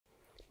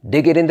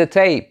Digging in the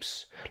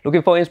tapes.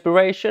 Looking for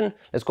inspiration?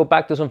 Let's go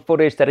back to some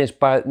footage that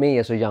inspired me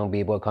as a young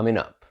b-boy coming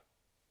up.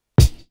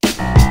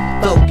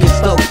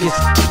 Focus.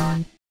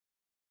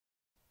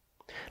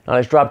 Now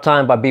let's drop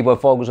time by B-Boy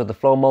Focus of the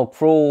Flow Mode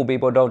crew,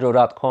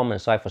 bboydojo.com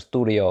and Cypher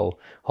Studio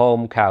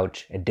Home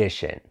Couch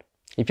Edition.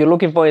 If you're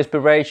looking for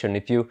inspiration,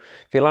 if you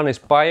feel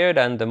uninspired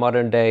and the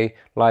modern day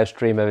live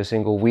stream every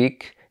single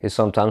week is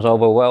sometimes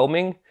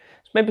overwhelming,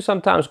 it's maybe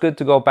sometimes good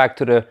to go back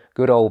to the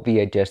good old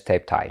VHS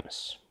tape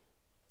times.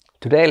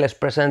 Today let's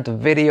present a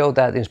video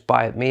that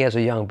inspired me as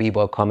a young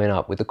b-boy coming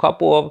up with a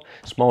couple of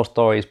small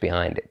stories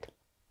behind it.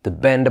 The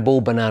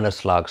Bendable Banana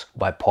Slugs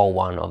by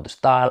Bboy of the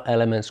Style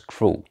Elements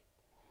crew.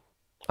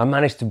 I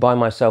managed to buy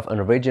myself an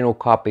original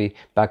copy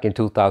back in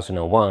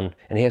 2001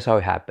 and here's how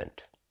it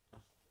happened.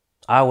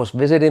 I was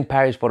visiting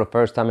Paris for the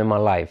first time in my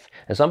life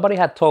and somebody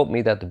had told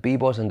me that the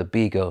b-boys and the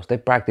b-girls they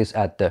practice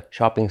at the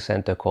shopping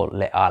center called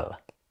Les Halles.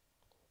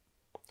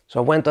 So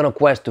I went on a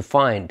quest to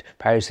find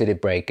Paris City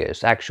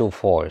Breakers, Actual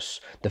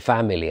Force, The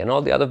Family and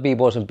all the other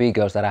b-boys and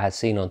b-girls that I had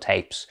seen on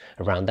tapes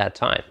around that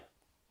time.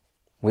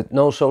 With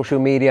no social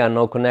media and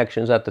no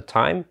connections at the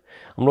time,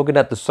 I'm looking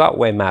at the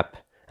subway map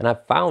and I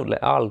found Les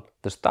Halles,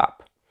 the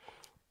stop.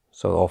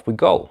 So off we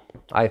go.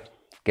 I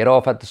get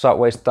off at the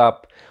subway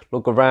stop,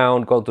 look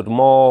around, go to the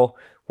mall,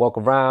 walk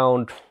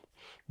around.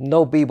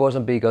 No b-boys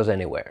and b-girls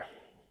anywhere.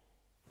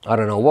 I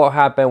don't know what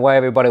happened, why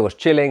everybody was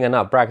chilling and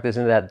not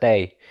practicing that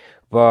day,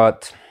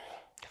 but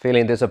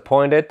feeling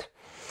disappointed,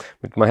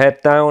 with my head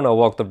down, I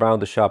walked around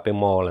the shopping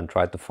mall and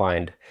tried to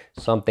find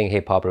something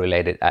hip-hop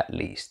related at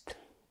least.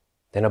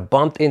 Then I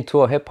bumped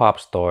into a hip-hop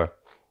store.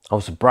 I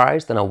was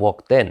surprised and I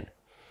walked in.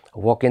 I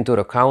walk into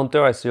the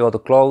counter, I see all the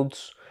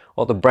clothes,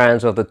 all the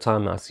brands of the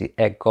time. I see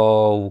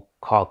Echo,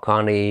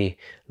 Kalkani,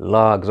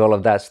 Slugs, all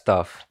of that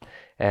stuff.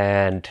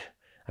 And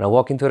I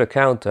walk into the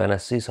counter and I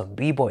see some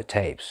b-boy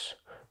tapes.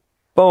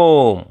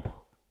 Boom!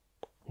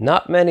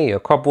 Not many, a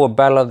couple of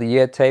Battle of the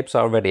Year tapes,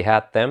 I already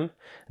had them.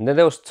 And then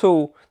there was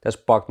two that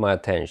sparked my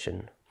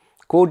attention.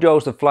 Kool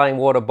Joe's The Flying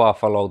Water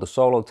Buffalo, the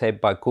solo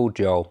tape by Kool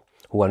Joe,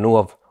 who I knew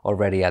of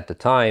already at the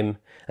time.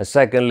 And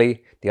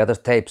secondly, the other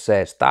tape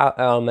said Style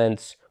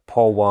Elements,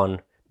 Bboy,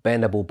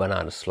 Bendable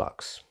Banana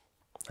Slugs.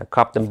 I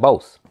copped them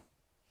both.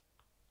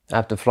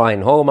 After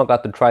flying home, I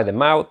got to try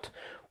them out,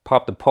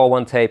 popped the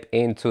Bboy tape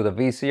into the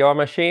VCR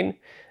machine,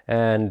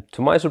 and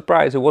to my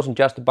surprise, it wasn't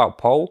just about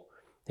Bboy.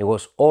 It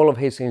was all of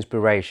his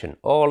inspiration,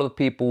 all of the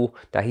people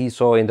that he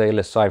saw in the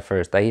illest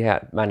ciphers that he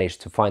had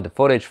managed to find the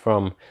footage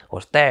from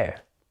was there.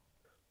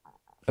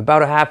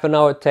 About a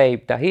half-an-hour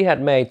tape that he had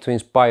made to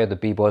inspire the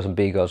b-boys and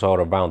b-girls all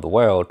around the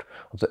world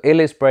of the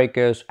illest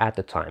breakers at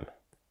the time.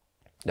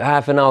 The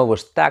half an hour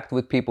was stacked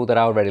with people that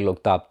I already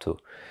looked up to,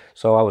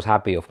 so I was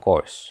happy of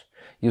course.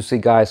 You see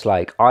guys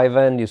like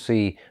Ivan, you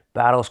see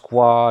Battle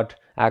Squad,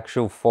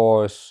 Actual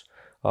Force,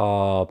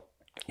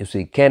 you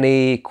see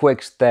Kenny,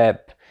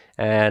 Quickstep,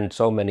 and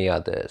so many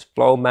others.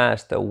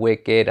 Flowmaster,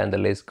 Wicked, and the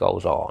list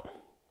goes on.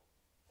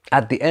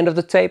 At the end of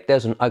the tape,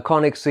 there's an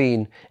iconic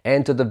scene,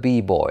 Enter the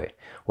B-Boy,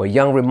 where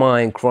Young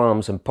Remind,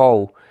 Crumbs, and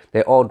Bboy,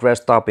 they're all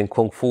dressed up in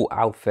Kung Fu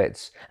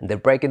outfits, and they're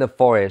breaking the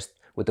forest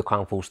with the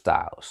Kung Fu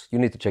styles. You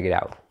need to check it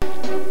out.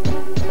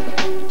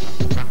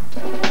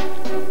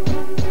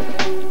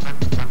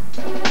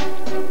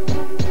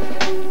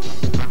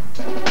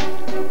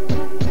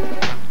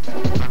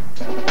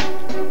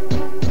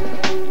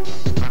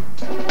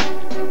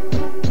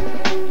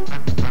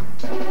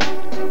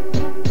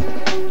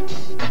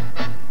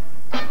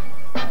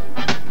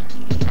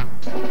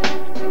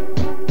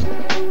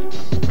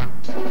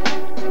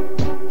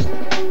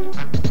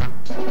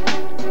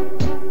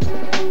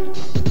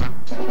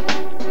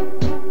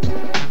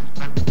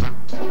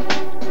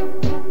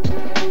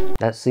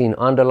 That scene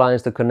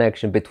underlines the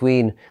connection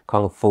between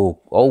Kung Fu,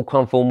 old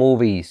Kung Fu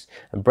movies,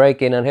 and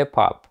breaking and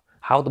hip-hop.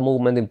 How the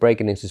movement in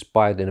breaking is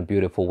inspired in a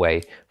beautiful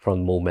way from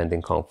the movement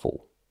in Kung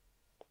Fu.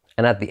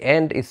 And at the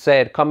end it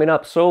said, coming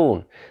up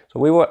soon. So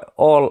we were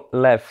all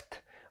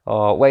left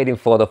waiting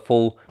for the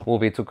full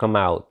movie to come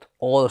out,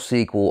 or the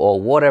sequel, or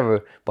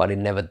whatever, but it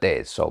never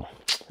did. So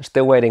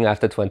still waiting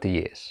after 20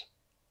 years.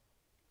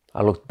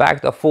 I looked back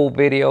at the full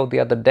video the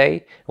other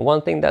day, and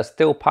one thing that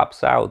still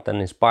pops out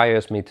and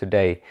inspires me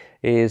today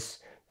is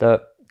the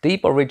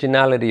deep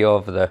originality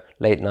of the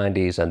late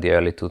 90s and the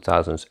early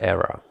 2000s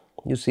era.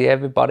 You see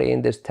everybody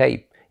in this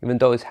tape, even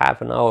though it's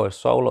half an hour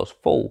solos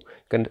full,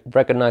 you can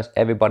recognize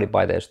everybody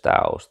by their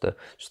styles. The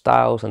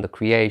styles and the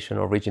creation,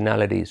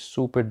 originality is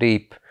super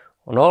deep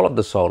on all of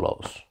the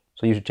solos,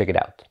 so you should check it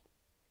out.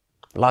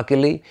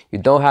 Luckily, you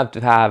don't have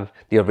to have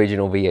the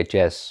original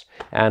VHS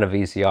and a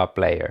VCR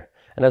player.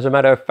 And as a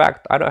matter of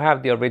fact, I don't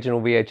have the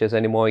original VHS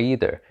anymore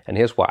either, and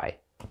here's why.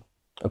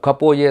 A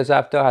couple of years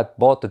after I had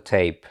bought the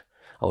tape,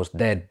 I was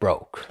dead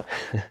broke.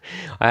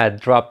 I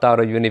had dropped out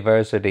of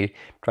university,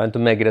 trying to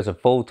make it as a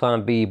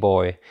full-time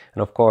b-boy,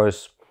 and of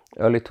course,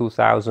 early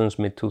 2000s,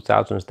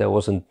 mid-2000s, there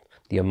wasn't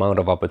the amount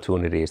of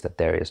opportunities that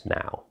there is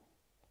now.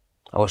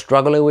 I was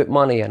struggling with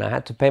money and I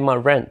had to pay my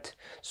rent,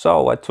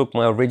 so I took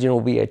my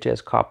original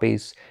VHS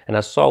copies and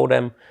I sold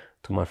them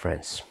to my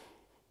friends.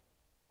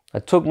 I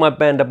took my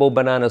Bendable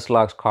Banana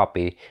Slugs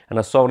copy and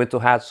I sold it to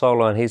Hat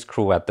Solo and his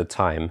crew at the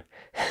time.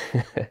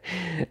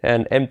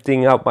 And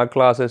emptying out my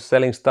closet,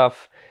 selling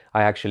stuff,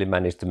 I actually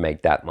managed to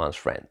make that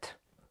month's rent.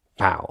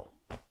 Pow!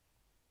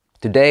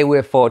 Today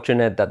we're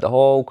fortunate that the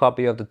whole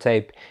copy of the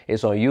tape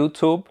is on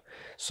YouTube,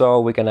 so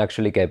we can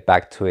actually get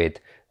back to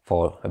it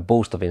for a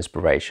boost of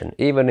inspiration,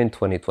 even in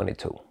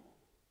 2022.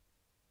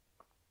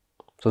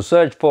 So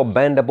search for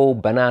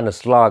Bendable Banana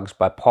Slugs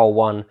by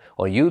Paul1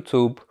 on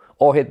YouTube,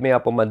 or hit me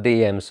up on my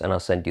DMs and I'll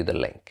send you the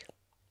link.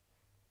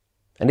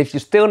 And if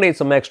you still need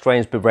some extra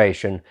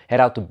inspiration,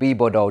 head out to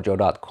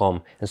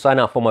bboydojo.com and sign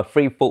up for my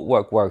free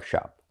footwork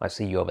workshop. I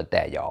see you over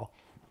there, y'all.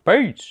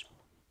 Peace!